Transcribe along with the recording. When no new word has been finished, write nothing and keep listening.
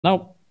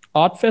Now,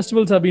 art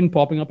festivals have been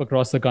popping up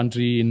across the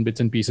country in bits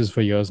and pieces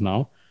for years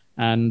now.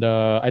 And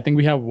I think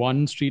we have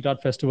one street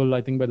art festival,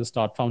 I think, by the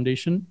Start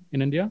Foundation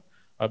in India.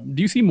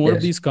 Do you see more of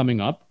Yes. these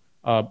coming up?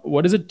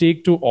 What does it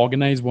take to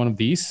organize one of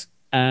these?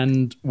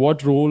 And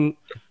what role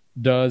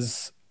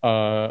does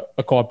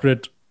a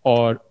corporate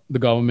or the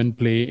government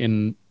play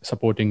in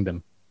supporting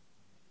them?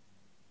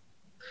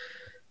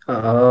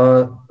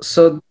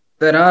 So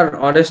there are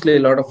honestly a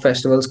lot of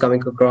festivals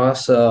coming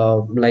across.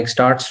 Like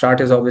Start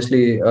is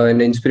obviously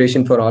an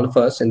inspiration for all of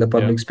us in the Yeah.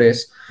 public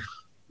space.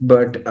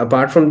 But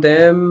apart from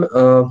them,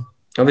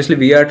 obviously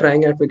we are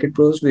trying at Wicked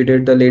Pros. We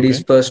did the ladies'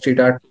 Okay. first street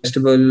art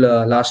festival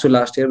last to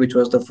last year, which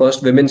was the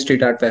first women's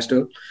street art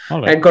festival,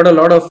 All right. and got a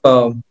lot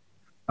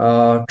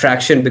of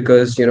traction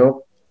because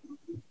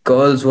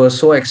girls were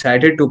so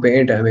excited to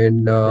paint. Right.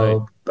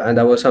 And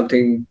that was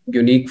something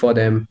unique for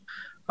them.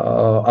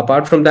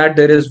 Apart from that,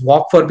 there is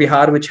Walk for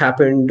Bihar, which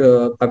happened.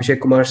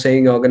 Abhishek Kumar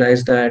Singh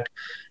organized that.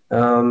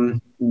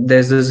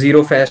 There's the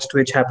Zero Fest,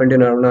 which happened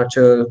in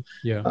Arunachal.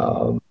 Yeah.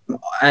 Um,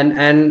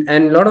 and a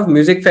lot of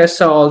music fests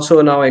are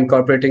also now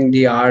incorporating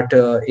the art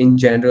in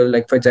general.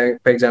 Like for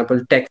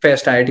example, Tech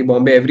Fest, IIT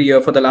Bombay, every year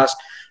for the last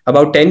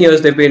about 10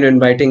 years, they've been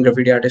inviting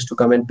graffiti artists to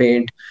come and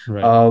paint.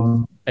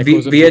 Right.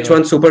 Echoes of the Earth.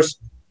 VH1 Super,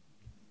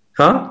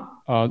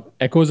 huh?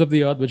 Echoes of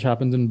the Earth, which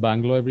happens in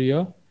Bangalore every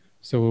year.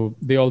 So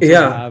they also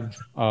Yeah. have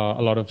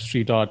a lot of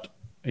street art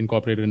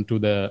incorporated into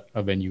the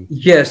venue.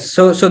 Yes.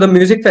 So the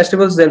music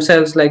festivals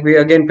themselves, like we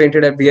again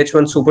painted at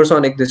VH1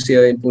 Supersonic this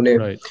year in Pune.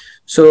 Right.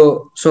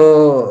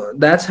 So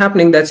that's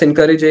happening. That's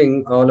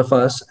encouraging all of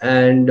us.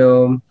 And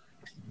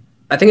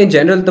I think in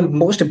general, the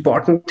most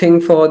important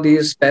thing for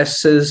these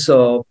fests is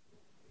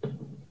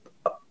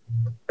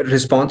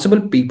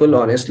responsible people,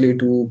 honestly,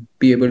 to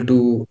be able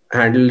to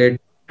handle it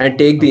and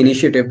take the Okay.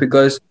 initiative.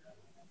 Because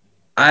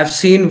I've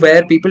seen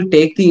where people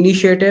take the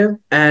initiative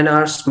and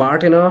are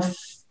smart enough,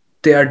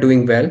 they are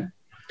doing well.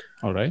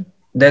 All right.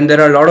 Then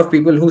there are a lot of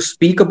people who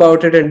speak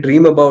about it and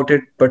dream about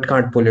it but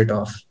can't pull it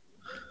off.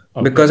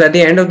 Okay. Because at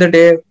the end of the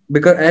day,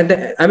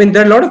 I mean,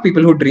 there are a lot of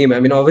people who dream. I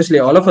mean, obviously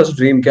all of us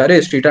dream कि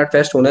अरे street art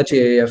fest होना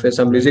चाहिए या फिर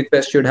some Right. music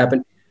fest should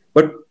happen.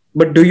 but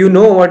but do you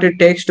know what it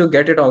takes to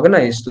get it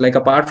organized? Like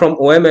apart from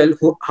OML,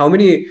 how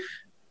many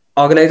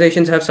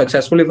organizations have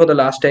successfully for the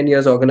last 10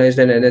 years organized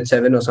an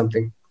NH7 or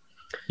something?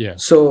 Yeah.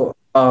 So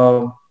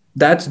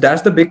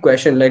that's the big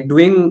question. Like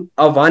doing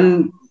a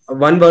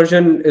one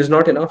version is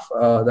not enough.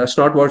 That's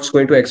not what's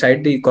going to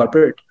excite the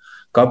corporate.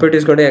 Corporate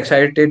is going to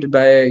excite it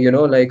by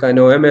like an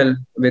OML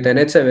with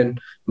NH7.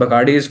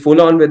 Bacardi is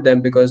full on with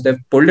them because they've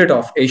pulled it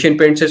off. Asian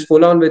Paints is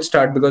full on with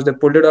Start because they've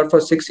pulled it off for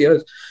 6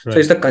 years. So Right.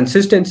 it's the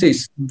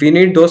consistencies. We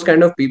need those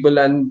kind of people,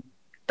 and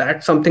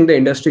that's something the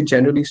industry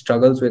generally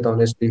struggles with,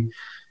 honestly.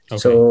 Okay.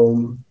 So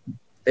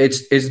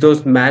it's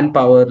those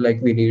manpower, like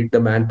we need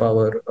the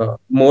manpower,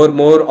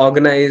 more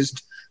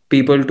organized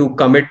people to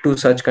commit to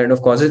such kind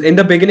of causes. In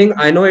the beginning,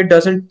 I know it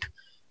doesn't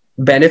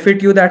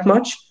benefit you that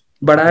much,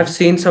 but I've Okay.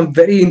 seen some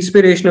very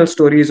inspirational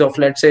stories of,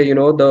 let's say,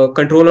 the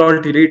Control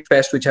Alt Delete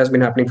Fest, which has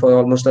been happening for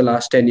almost the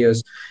last 10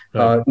 years.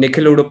 Right.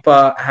 Nikhil Uduppa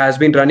has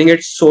been running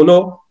it solo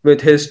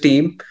with his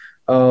team,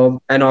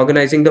 and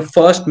organizing the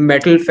first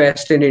metal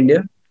fest in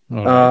India.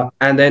 All right.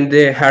 And then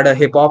they had a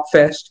hip hop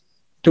fest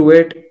to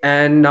it,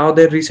 and now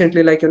they're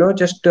recently, like,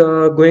 just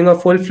going a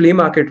full flea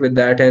market with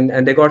that,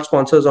 and they got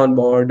sponsors on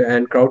board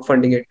and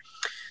crowdfunding it.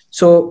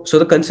 So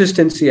the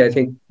consistency, I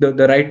think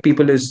the right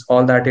people is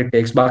all that it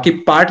takes.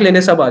 Baki part lene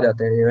sab aa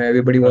jate hain.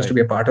 Everybody wants to Right.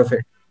 be a part of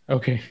it.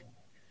 Okay.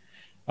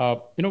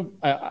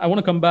 I want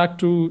to come back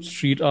to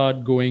street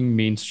art going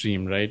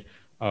mainstream, right?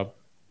 Uh,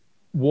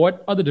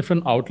 what are the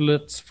different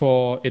outlets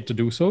for it to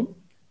do so?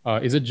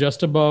 Is it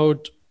just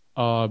about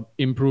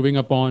improving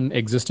upon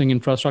existing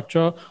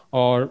infrastructure,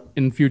 or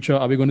in future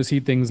are we going to see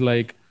things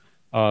like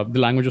the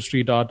language of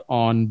street art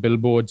on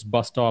billboards,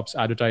 bus stops,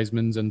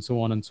 advertisements, and so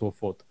on and so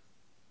forth?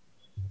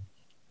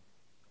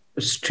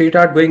 Street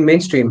art going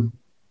mainstream.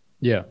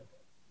 Yeah.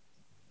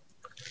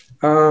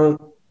 uh,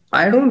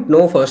 I don't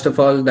know, first of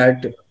all,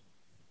 that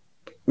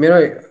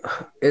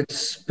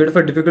it's a bit of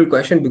a difficult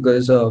question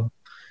because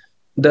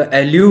the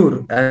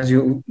allure, as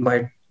you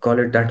might call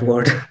it, that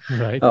word,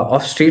 Right.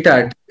 of street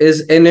art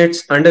is in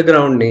its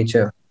underground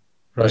nature.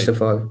 First Right.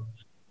 of all,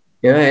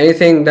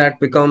 anything that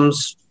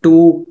becomes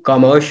too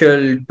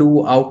commercial,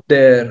 too out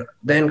there,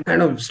 then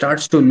kind of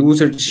starts to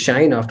lose its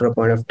shine after a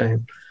point of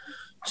time.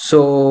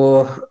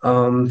 So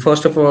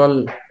first of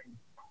all,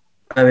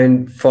 I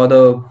mean, for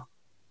the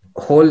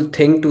whole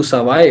thing to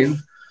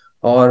survive,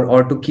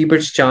 or to keep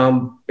its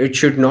charm, it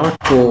should not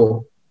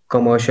go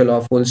commercial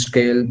or full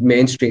scale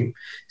mainstream.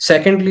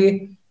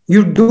 Secondly,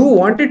 you do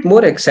want it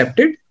more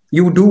accepted.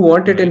 You do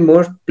want it Right. in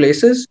more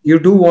places. You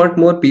do want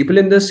more people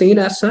in the scene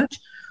as such,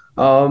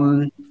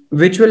 um,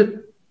 which will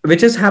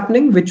which is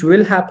happening, which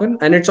will happen,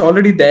 and it's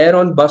already there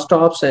on bus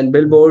stops and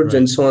billboards Right.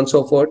 and so on and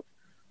so forth.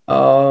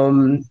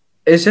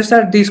 It's just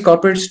that these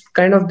corporates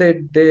kind of,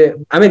 they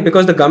I mean,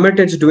 because the government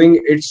is doing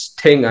its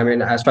thing. I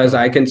mean, as far as Sure.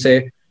 I can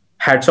say,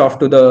 hats off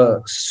to the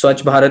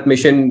Swachh Bharat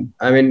mission.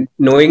 I mean,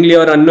 knowingly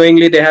or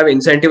unknowingly, they have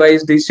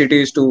incentivized these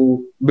cities to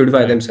beautify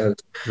Right. themselves.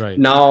 Right.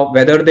 Now,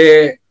 whether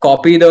they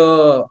copy the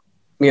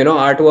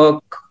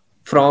artwork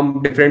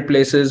from different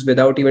places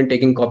without even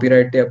taking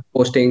copyright, they're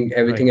posting Right.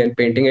 everything and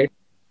painting it.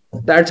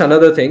 That's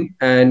another thing.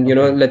 And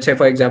Okay. let's say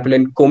for example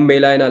in Kumbh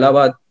Mela in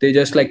Allahabad, they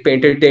just like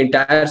painted the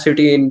entire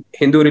city in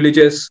Hindu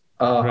religious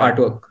Right.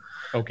 artwork.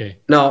 Okay.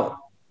 Now,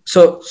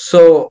 so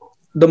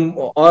the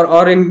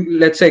or in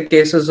let's say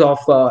cases of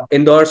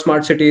Indore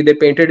smart city, they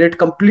painted it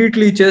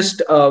completely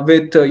just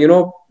with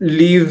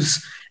leaves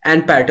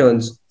and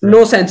patterns. No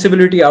Right.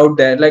 sensibility out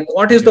there. Like,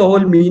 what is the Okay.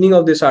 whole meaning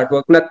of this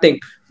artwork? Nothing.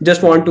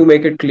 Just want Okay. to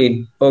make it clean.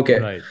 Okay,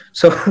 Right.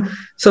 so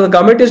so the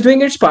government is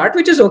doing its part,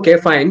 which is okay,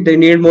 fine. They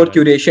need more Right.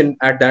 curation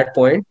at that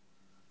point,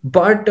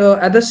 but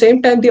at the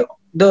same time,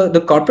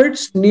 the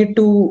corporates need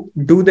to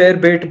do their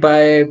bit by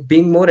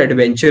being more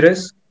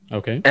adventurous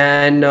Okay.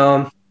 and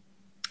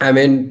I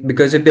mean,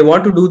 because if they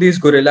want to do these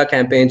guerrilla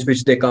campaigns,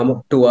 which they come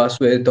to us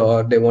with,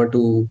 or they want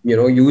to,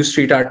 use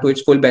street art to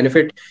its full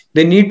benefit,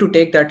 they need to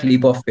take that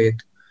leap of faith.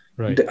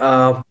 Right.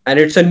 And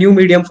it's a new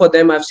medium for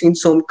them. I've seen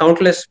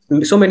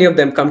so many of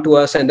them come to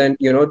us and then,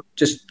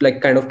 just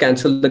like kind of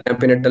cancel the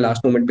campaign at the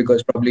last moment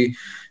because probably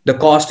the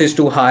cost is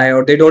too high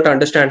or they don't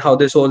understand how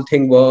this whole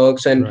thing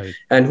works Right.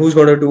 and who's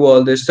going to do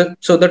all this.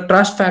 So the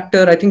trust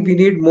factor, I think we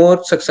need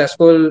more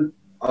successful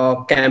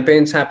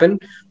campaigns happen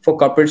for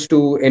corporates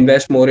to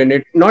invest more in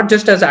it, not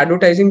just as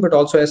advertising, but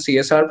also as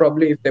CSR,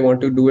 probably, if they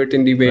want to do it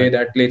in the way Right.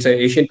 that, let's say,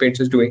 Asian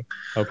Paints is doing.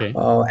 Okay.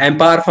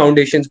 Empower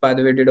Foundations, by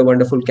the way, did a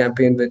wonderful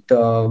campaign with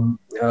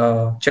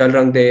Chal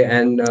Rang De,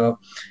 and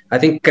I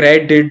think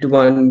Cred did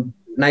one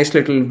nice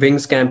little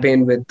wings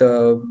campaign with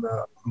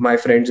my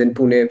friends in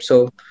Pune.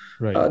 So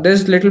Right.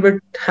 there's a little bit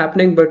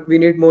happening, but we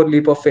need more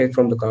leap of faith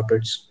from the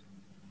corporates.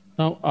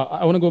 Now,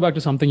 I want to go back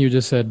to something you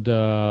just said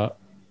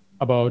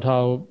about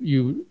how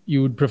you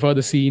would prefer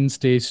the scene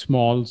stay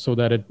small so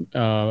that it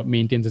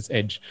maintains its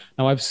edge.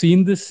 Now, I've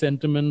seen this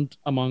sentiment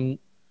among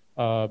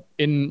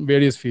in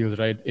various fields,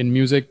 right? In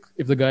music,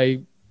 if the guy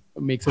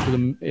makes it to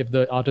the if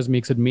the artist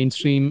makes it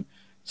mainstream,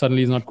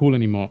 suddenly he's not cool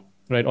anymore,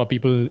 right? Or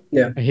people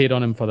Yeah. hate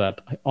on him for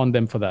that, on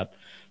them for that.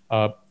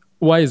 Uh,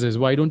 why is this?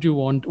 Why wouldn't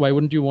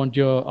you want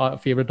your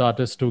favorite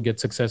artist to get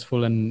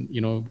successful and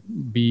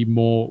be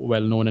more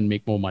well known and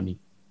make more money?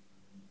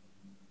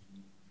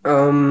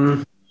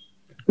 Um,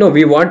 no,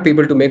 we want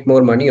people to make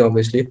more money,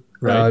 obviously.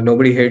 Right.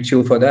 Nobody hates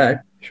you for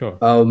that. Sure.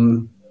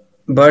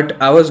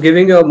 But I was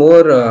giving you a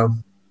more,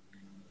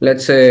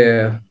 let's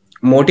say,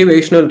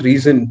 motivational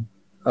reason,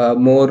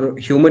 more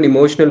human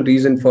emotional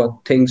reason for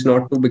things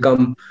not to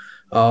become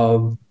uh,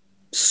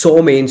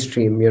 so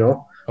mainstream,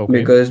 Okay.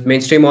 because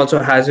mainstream also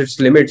has its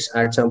limits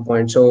at some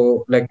point.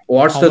 So, like,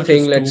 what's How the much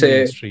thing? is Let's too say,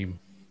 mainstream?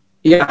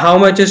 yeah, how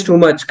much is too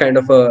much kind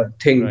of a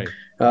thing?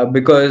 Right.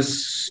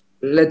 Because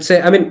let's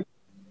say, I mean,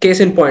 case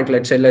in point,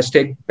 let's say, let's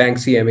take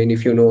Banksy. I mean,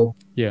 if you know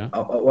Yeah.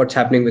 what's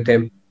happening with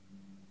him,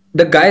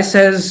 the guy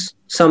says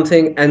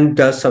something and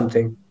does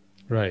something.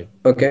 Right.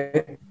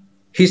 Okay,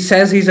 he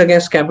says he's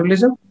against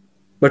capitalism,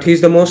 but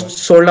he's the most But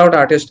sold out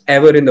artist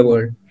ever in the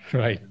world.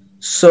 right.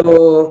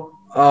 So,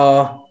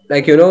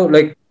 like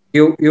like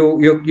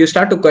you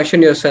start to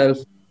question yourself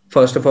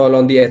first of all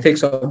on the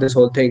ethics of this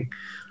whole thing,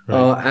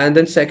 Right. and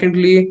then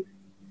secondly,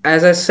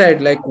 as I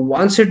said, like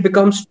once it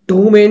becomes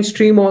too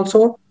mainstream,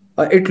 also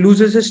it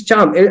loses its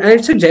charm, and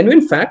it's a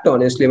genuine fact,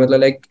 honestly.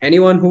 Like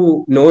anyone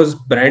who knows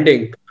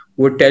branding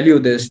would tell you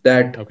this,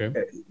 that Okay.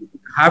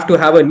 have to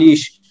have a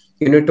niche.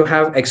 You need to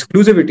have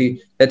exclusivity.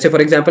 Let's say,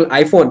 for example,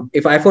 iPhone.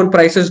 If iPhone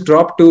prices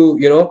drop to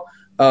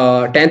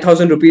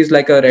 10,000 rupees,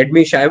 like a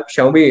Redmi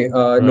Xiaomi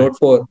Right. Note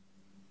 4,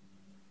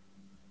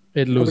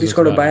 It loses nobody's its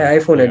going to buy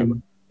value. iPhone Yeah. anymore.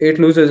 It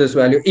loses its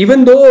value,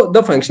 even though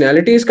the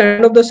functionality is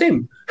kind of the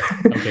same,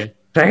 Okay.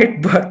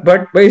 right?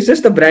 But it's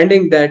just the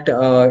branding that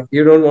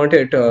you don't want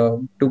it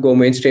to go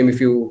mainstream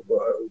if you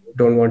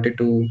don't want it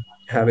to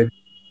have it.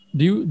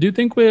 Do you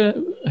think we're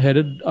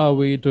headed our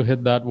way to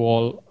hit that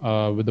wall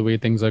with the way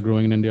things are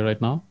growing in India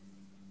right now?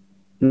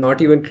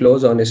 Not even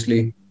close,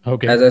 honestly.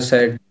 Okay. As I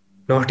said,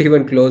 not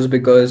even close,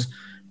 because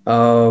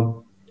uh,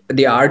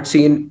 the art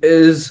scene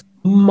is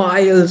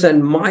miles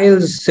and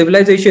miles,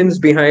 civilizations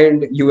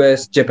behind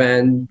US,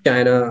 Japan,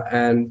 China,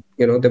 and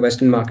the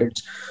Western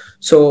markets.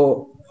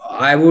 So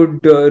I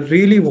would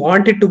really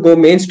want it to go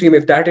mainstream.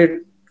 If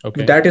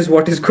Okay. that is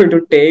what is going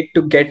to take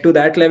to get to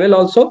that level.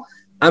 Also,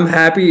 I'm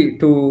happy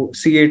to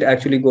see it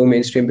actually go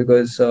mainstream,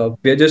 because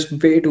we're just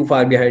way too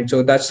far behind.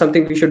 So that's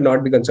something we should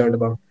not be concerned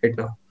about right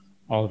now.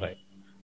 All right.